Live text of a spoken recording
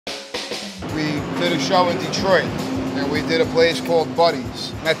did a show in Detroit, and we did a place called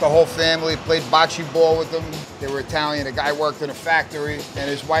Buddies. Met the whole family, played bocce ball with them. They were Italian. A guy worked in a factory, and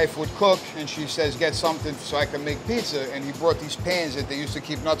his wife would cook, and she says, get something so I can make pizza. And he brought these pans that they used to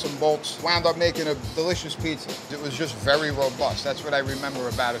keep nuts and bolts. Wound up making a delicious pizza. It was just very robust. That's what I remember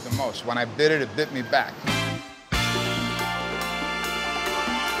about it the most. When I bit it, it bit me back.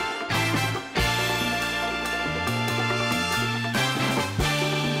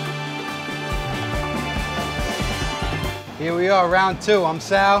 Here we are, round two. I'm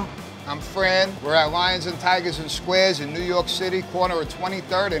Sal. I'm Fran. We're at Lions and Tigers and Squares in New York City, corner of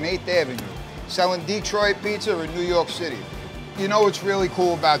 23rd and 8th Avenue. Selling Detroit pizza in New York City. You know what's really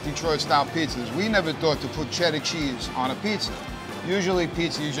cool about Detroit-style pizzas? We never thought to put cheddar cheese on a pizza. Usually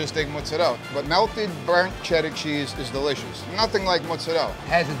pizza, you just take mozzarella. But melted, burnt cheddar cheese is delicious. Nothing like mozzarella. It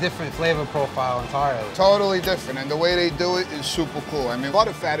has a different flavor profile entirely. Totally different, and the way they do it is super cool. I mean,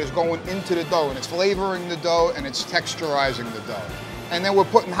 butterfat is going into the dough, and it's flavoring the dough, and it's texturizing the dough. And then we're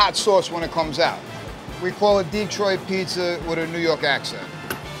putting hot sauce when it comes out. We call it Detroit pizza with a New York accent.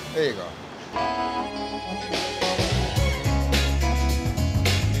 There you go.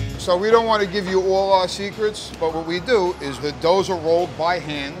 So we don't want to give you all our secrets, but what we do is the doughs are rolled by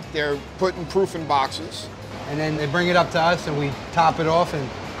hand. They're put in proofing boxes. And then they bring it up to us and we top it off and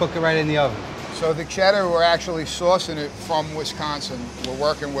cook it right in the oven. So the cheddar, we're actually sourcing it from Wisconsin. We're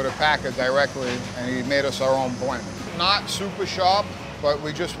working with a packer directly, and he made us our own blend. Not super sharp, but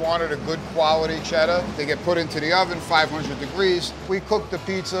we just wanted a good quality cheddar. They get put into the oven, 500 degrees. We cook the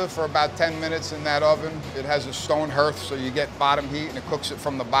pizza for about 10 minutes in that oven. It has a stone hearth, so you get bottom heat, and it cooks it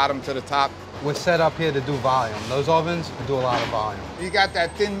from the bottom to the top. We're set up here to do volume. Those ovens do a lot of volume. You got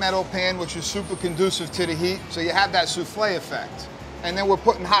that thin metal pan, which is super conducive to the heat, so you have that souffle effect. And then we're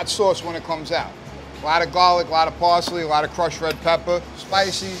putting hot sauce when it comes out. A lot of garlic, a lot of parsley, a lot of crushed red pepper.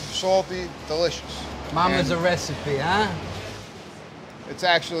 Spicy, salty, delicious. Mama's a recipe, huh? It's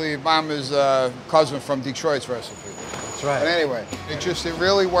actually Mama's cousin from Detroit's recipe. That's right. But anyway, it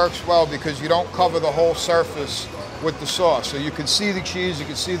really works well because you don't cover the whole surface with the sauce. So you can see the cheese, you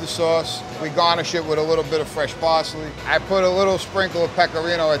can see the sauce. We garnish it with a little bit of fresh parsley. I put a little sprinkle of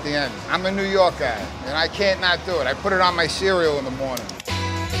pecorino at the end. I'm a New York guy, and I can't not do it. I put it on my cereal in the morning.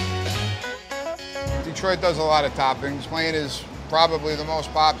 Detroit does a lot of toppings. Plain is probably the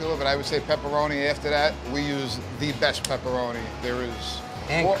most popular, but I would say pepperoni after that. We use the best pepperoni there is.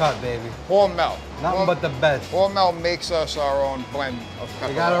 And cut, baby. Hormel. Nothing but the best. Hormel makes us our own blend of pepperoni.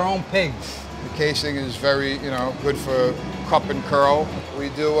 We got our own pigs. The casing is very, good for cup and curl. We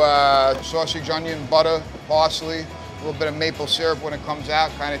do sausage, onion, butter, parsley, a little bit of maple syrup when it comes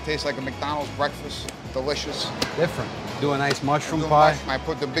out. Kind of tastes like a McDonald's breakfast. Delicious. Different. Do a nice mushroom pie. I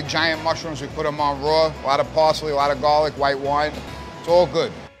put the big giant mushrooms, we put them on raw. A lot of parsley, a lot of garlic, white wine. It's all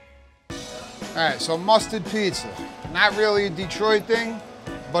good. All right, so mustard pizza. Not really a Detroit thing,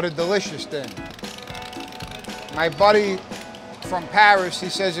 but a delicious thing. My buddy from Paris, he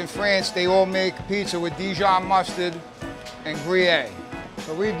says in France, they all make pizza with Dijon mustard and Gruyere.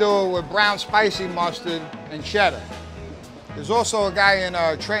 So we do it with brown spicy mustard and cheddar. There's also a guy in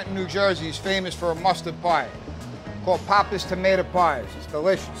Trenton, New Jersey, he's famous for a mustard pie called Papa's Tomato Pies. It's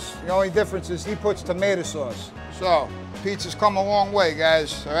delicious. The only difference is he puts tomato sauce. So, pizza's come a long way,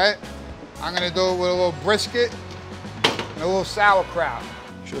 guys, all right? I'm gonna do it with a little brisket and a little sauerkraut.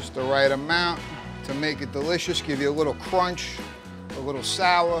 Just the right amount to make it delicious, give you a little crunch, a little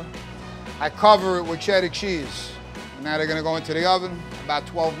sour. I cover it with cheddar cheese. Now they're gonna go into the oven, about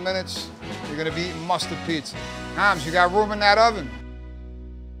 12 minutes. You're gonna be eating mustard pizza. Hams, you got room in that oven?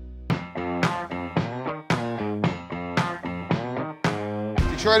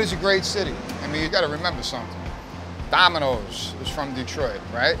 Detroit is a great city. I mean, you gotta remember something. Domino's is from Detroit,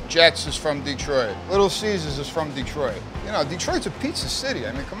 right? Jets is from Detroit. Little Caesars is from Detroit. You know, Detroit's a pizza city.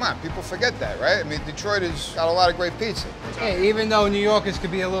 I mean, come on, people forget that, right? I mean, Detroit has got a lot of great pizza. Yeah, even though New Yorkers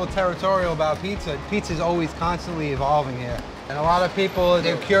could be a little territorial about pizza, pizza's always constantly evolving here. And a lot of people,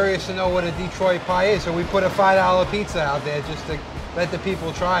 they're curious to know what a Detroit pie is, so we put a $5 pizza out there just to let the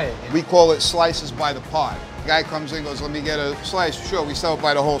people try it. We call it slices by the pod. The guy comes in, goes, let me get a slice. Sure, we sell it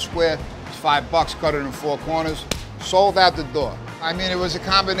by the whole square. It's $5, cut it in 4 corners. Sold out the door. I mean, it was a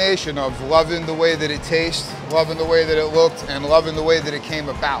combination of loving the way that it tastes, loving the way that it looked, and loving the way that it came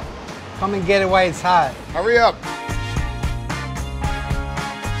about. Come and get it while it's hot. Hurry up.